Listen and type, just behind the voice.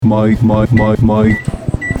Mike.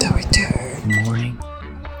 The return. Morning.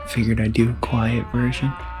 Figured I'd do a quiet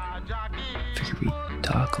version. Figured we'd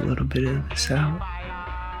talk a little bit of this out.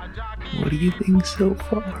 What do you think so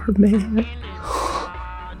far, man?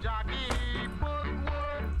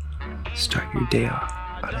 Start your day off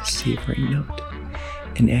on a savory note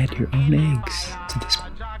and add your own eggs to this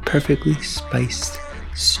perfectly spiced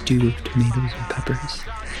stew of tomatoes and peppers.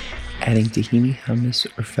 Adding tahini, hummus,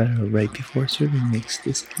 or feta right before serving makes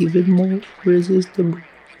this even more irresistible.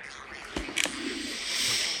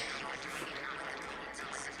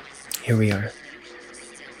 Here we are.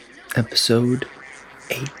 Episode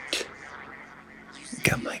 8.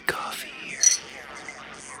 Got my coffee here.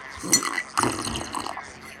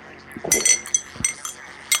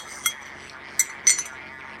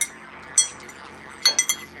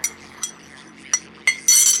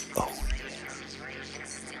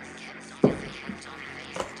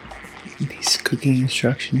 These cooking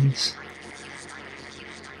instructions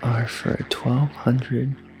are for a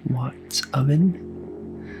 1200 watts oven.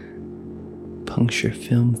 Puncture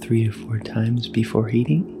film 3 to 4 times before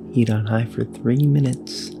heating. Heat on high for 3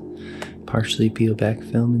 minutes. Partially peel back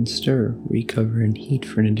film and stir. Recover and heat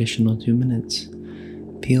for an additional 2 minutes.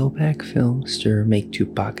 Peel back film, stir, make 2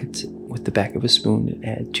 pockets with the back of a spoon and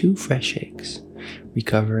add 2 fresh eggs.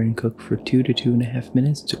 Recover and cook for 2 to 2.5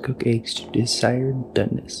 minutes to cook eggs to desired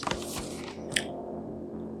doneness.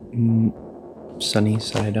 Sunny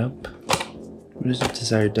side up. What is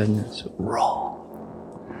desired doneness? Raw.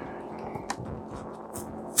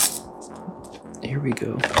 Here we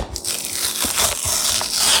go.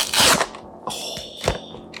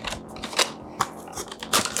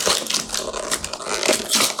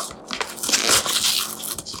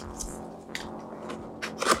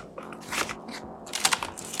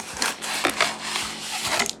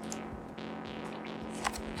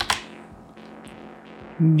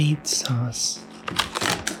 Meat sauce.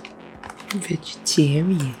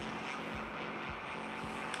 Vegetarian.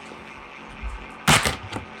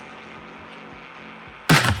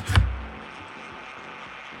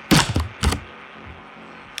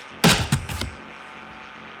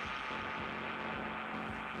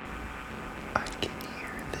 I can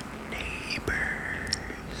hear the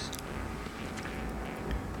neighbors.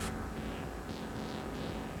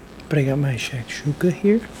 But I got my shakshuka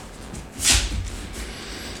here.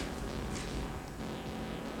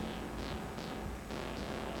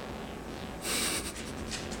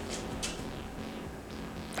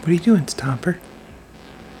 What are you doing, Stomper?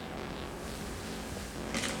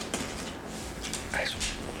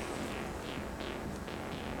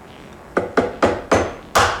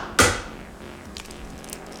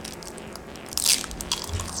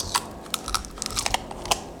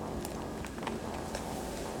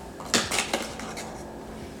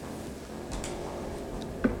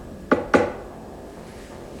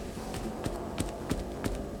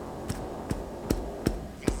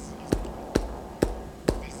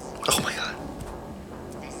 Oh my god.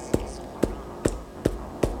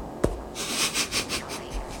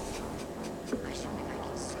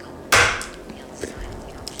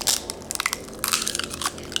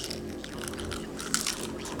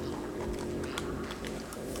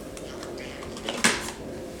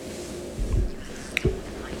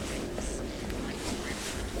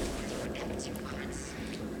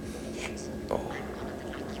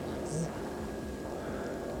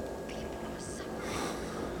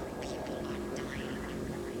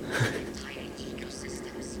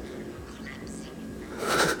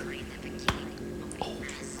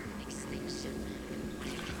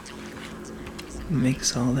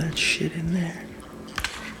 Mix all that shit in there.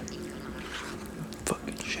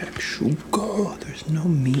 Fucking shakshuka. There's no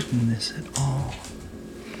meat in this at all.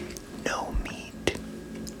 No meat.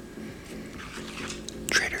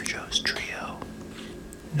 Trader Joe's Trio.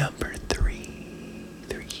 Number 3.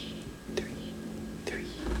 3.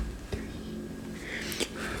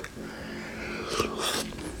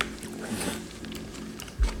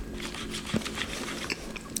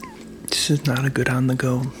 This is not a good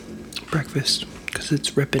on-the-go breakfast because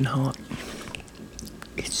it's ripping hot.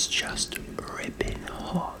 It's just ripping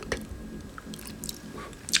hot.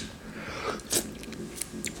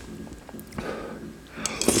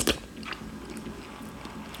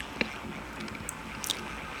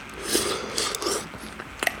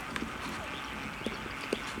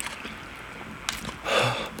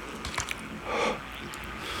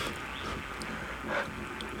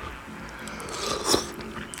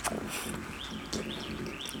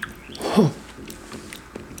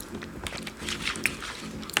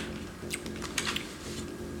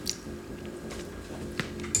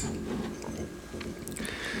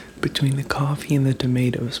 between the coffee and the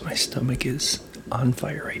tomatoes, my stomach is on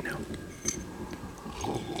fire right now.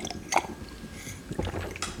 Oh,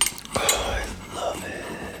 I love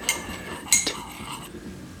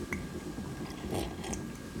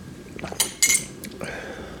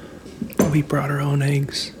it. We brought our own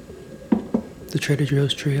eggs. The Trader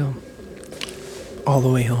Joe's trio. All the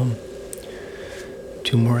way home.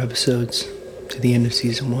 2 more episodes to the end of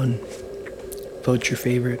season 1. Vote your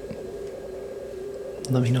favorite.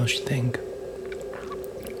 Let me know what you think.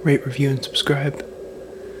 Rate, review, and subscribe.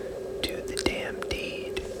 Do the damn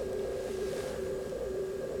deed.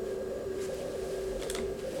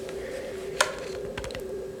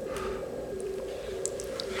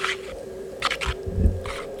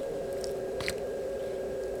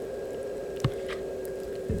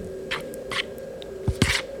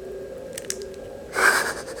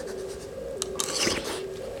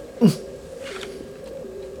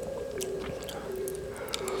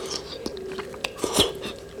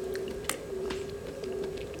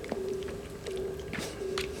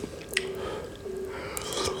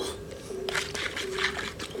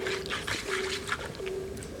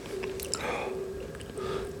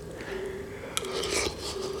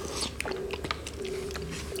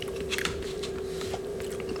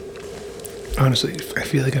 Honestly, I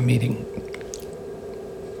feel like I'm eating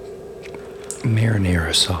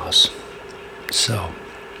marinara sauce. So,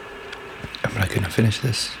 I'm not gonna finish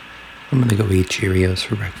this. I'm gonna go eat Cheerios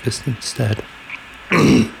for breakfast instead.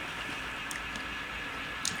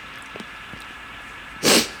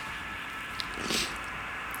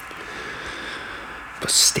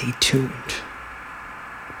 But stay tuned.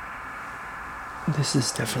 This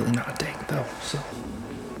is definitely not dank though, so.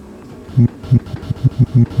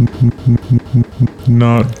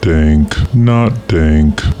 Not dank, not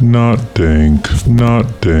dank, not dank,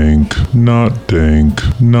 not dank, not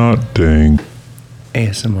dank, not dank.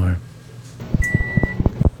 ASMR.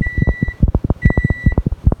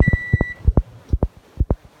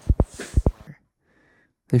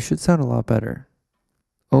 This should sound a lot better.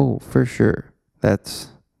 Oh, for sure. That's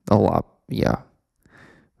a lot. Yeah.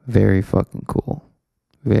 Very fucking cool.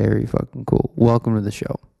 Very fucking cool. Welcome to the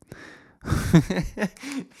show.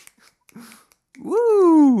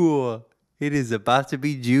 Woo! It is about to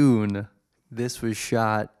be June. This was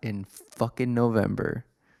shot in fucking November.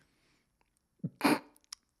 So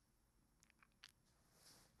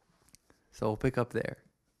we'll pick up there.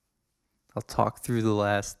 I'll talk through the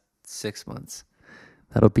last 6 months.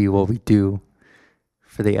 That'll be what we do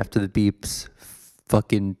for the After the Beeps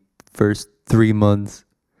fucking first 3 months.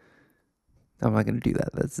 I'm not going to do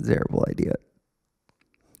that. That's a terrible idea.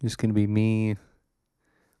 It's going to be me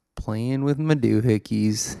playing with my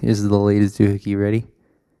doohickeys. This is the latest doohickey. Ready?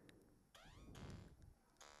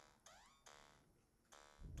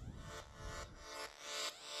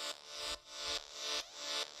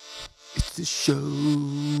 It's a show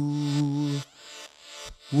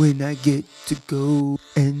when I get to go,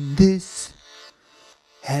 and this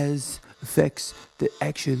has effects that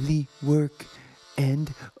actually work,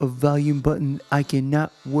 and a volume button I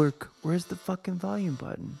cannot work. Where's the fucking volume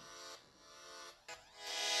button?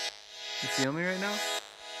 You feel me right now?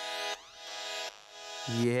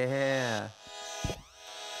 Yeah.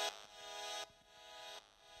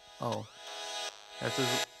 Oh, that's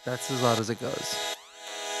as loud as it goes.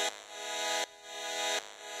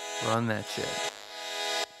 Run that shit.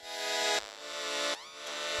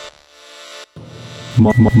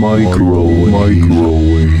 Microwave.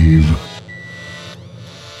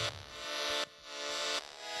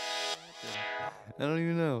 I don't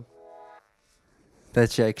even know. That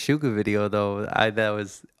Shakshuka video, though, that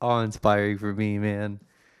was awe-inspiring for me, man.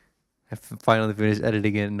 I finally finished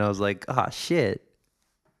editing it, and I was like, ah, shit.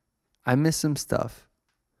 I missed some stuff.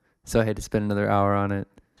 So I had to spend another hour on it.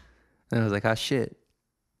 And I was like, ah, shit.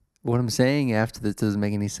 What I'm saying after this doesn't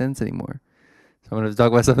make any sense anymore. So I'm going to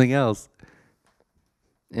talk about something else.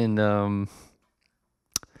 And,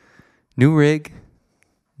 new rig,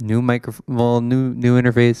 new microphone, well, new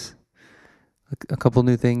interface, a couple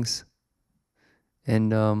new things.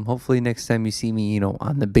 And hopefully next time you see me,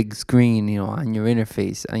 on the big screen, on your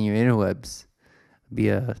interface, on your interwebs, be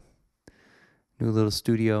a new little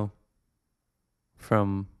studio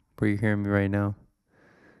from where you're hearing me right now.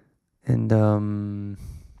 And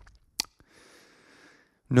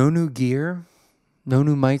no new gear, no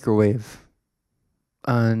new microwave,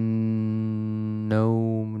 no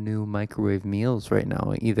new microwave meals right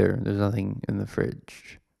now either. There's nothing in the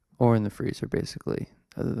fridge or in the freezer, basically,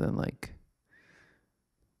 other than like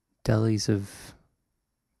delis of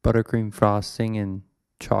buttercream frosting and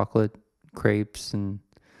chocolate crepes, and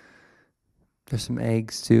there's some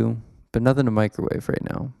eggs too, but nothing to microwave right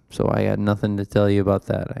now. So I got nothing to tell you about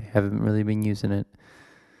that. I haven't really been using it.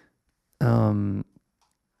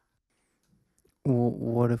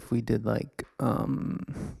 What if we did like a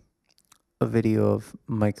video of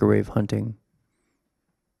microwave hunting,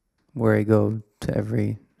 where I go to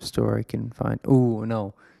every store I can find? Oh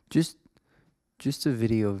no, just a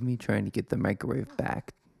video of me trying to get the microwave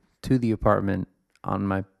back to the apartment on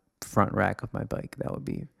my front rack of my bike. That'd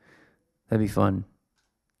be fun.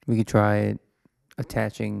 We could try it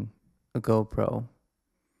attaching a GoPro,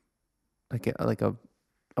 like a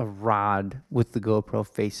rod with the GoPro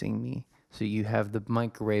facing me, so you have the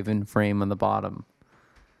microwave in frame on the bottom.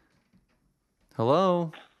 Hello?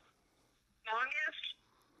 Longest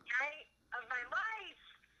night of my life.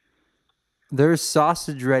 There's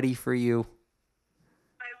sausage ready for you.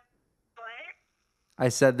 What? I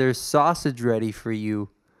said there's sausage ready for you.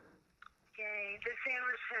 Yay, this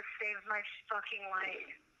sandwich has saved my fucking life.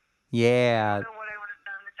 Yeah. I don't know what I would have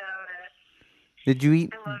done without it. Did you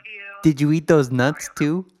eat? I love you. Did you eat those nuts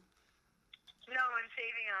too? No, I'm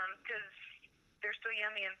saving them because they're so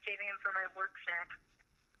yummy. I'm saving them for my work snack.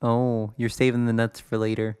 Oh, you're saving the nuts for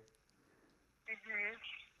later.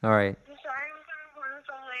 Mm-hmm. All right. I'm sorry I'm running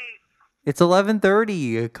so late. It's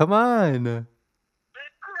 11:30. Come on. It's crazy.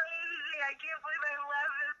 I can't believe I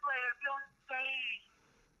left this late. I feel insane.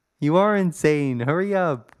 You are insane. Hurry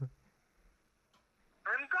up. I'm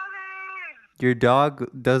coming. Your dog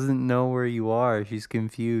doesn't know where you are. She's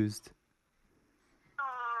confused. Oh,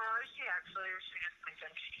 she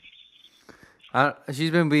just sleeping.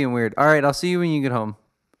 She's been being weird. All right, I'll see you when you get home.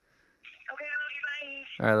 Okay, I love you.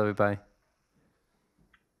 Bye. All right, love you. Bye.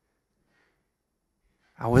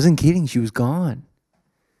 I wasn't kidding. She was gone.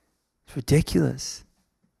 It's ridiculous.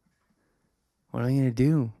 What am I going to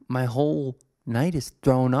do? My whole night is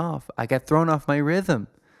thrown off. I got thrown off my rhythm.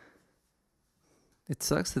 It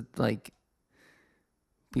sucks that, like,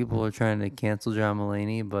 people are trying to cancel John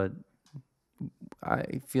Mulaney, but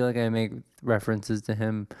I feel like I make references to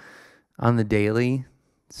him on the daily.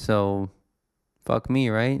 So, fuck me,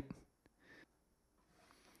 right?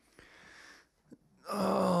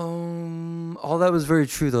 All that was very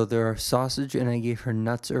true, though. There are sausage, and I gave her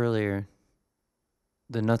nuts earlier.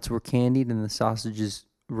 The nuts were candied, and the sausage is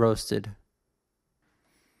roasted.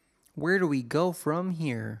 Where do we go from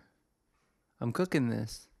here? I'm cooking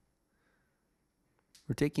this.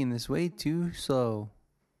 We're taking this way too slow.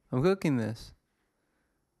 I'm cooking this.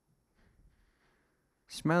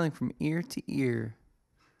 Smiling from ear to ear.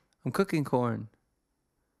 I'm cooking corn.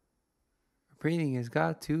 Breathing has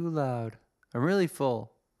got too loud. I'm really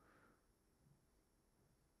full.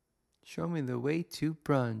 Show me the way to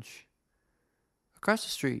brunch. Across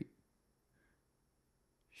the street.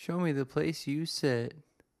 Show me the place you sit.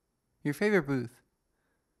 Your favorite booth.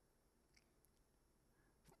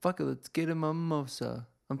 Fuck it, let's get a mimosa.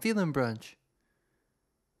 I'm feeling brunch.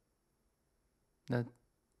 Now,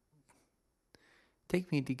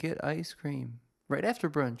 take me to get ice cream. Right after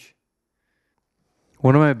brunch.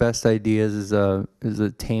 One of my best ideas is a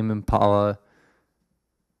Tame Impala.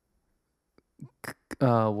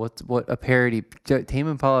 A parody, Tame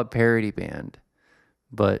Impala parody band,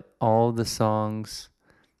 but all the songs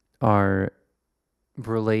are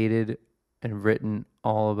related and written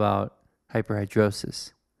all about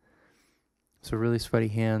hyperhidrosis. So really sweaty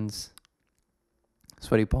hands,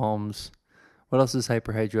 sweaty palms. What else is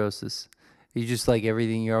hyperhidrosis? You just like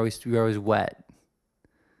everything. You're always wet,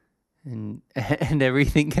 and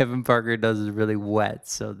everything Kevin Parker does is really wet,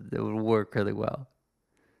 so it would work really well.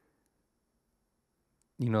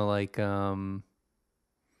 You know, like I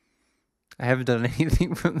haven't done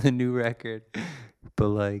anything from the new record, but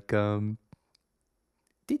like wait,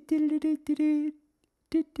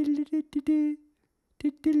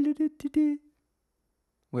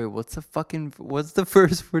 what's the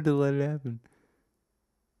first word to let it happen?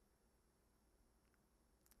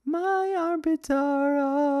 My armpits are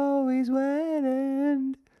always wet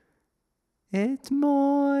and it's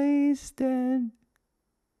moist and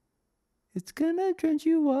it's gonna drench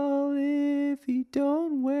you all if you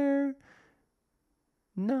don't wear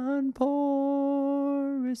non-porous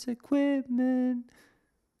equipment.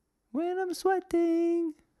 When I'm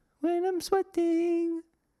sweating.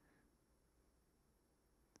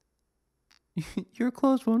 Your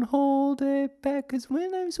clothes won't hold it back, 'cause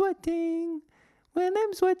when I'm sweating,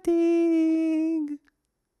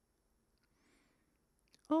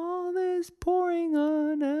 all this pouring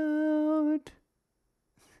on out.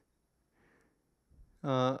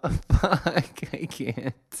 Fuck, I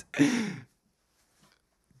can't.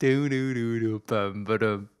 Do do do do bum ba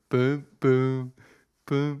dum boom boom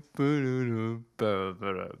boom boom boom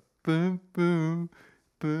boom boom.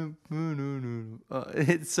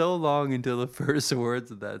 It's so long until the first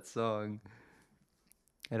words of that song.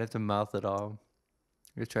 I'd have to mouth it all.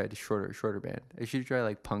 I'm gonna try a shorter band. I should try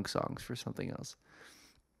like punk songs for something else.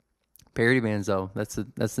 Parody bands though, that's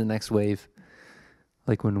the next wave.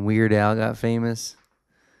 Like when Weird Al got famous,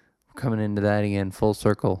 we're coming into that again, full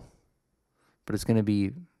circle. But it's gonna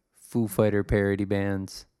be Foo Fighter parody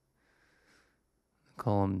bands.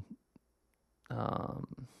 Call them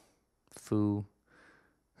Foo.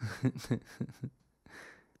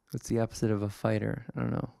 What's the opposite of a fighter? I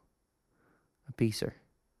don't know. A pacer.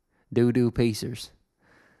 Doo-doo pacers.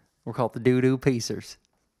 We're called the Doo-doo Pacers.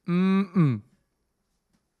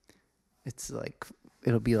 It's like,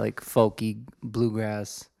 it'll be like folky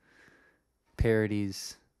bluegrass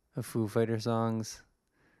parodies of Foo Fighter songs.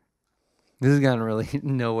 This has gotten really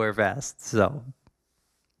nowhere fast, so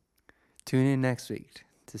tune in next week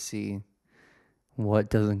to see what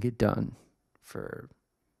doesn't get done for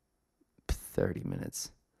 30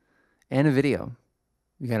 minutes. And a video.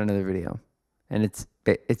 We got another video. And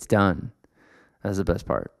it's done. That's the best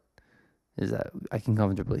part. Is that I can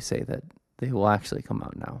comfortably say that they will actually come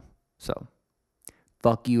out now. So,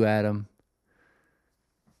 fuck you, Adam.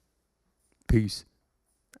 Peace.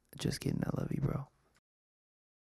 Just kidding. I love you, bro.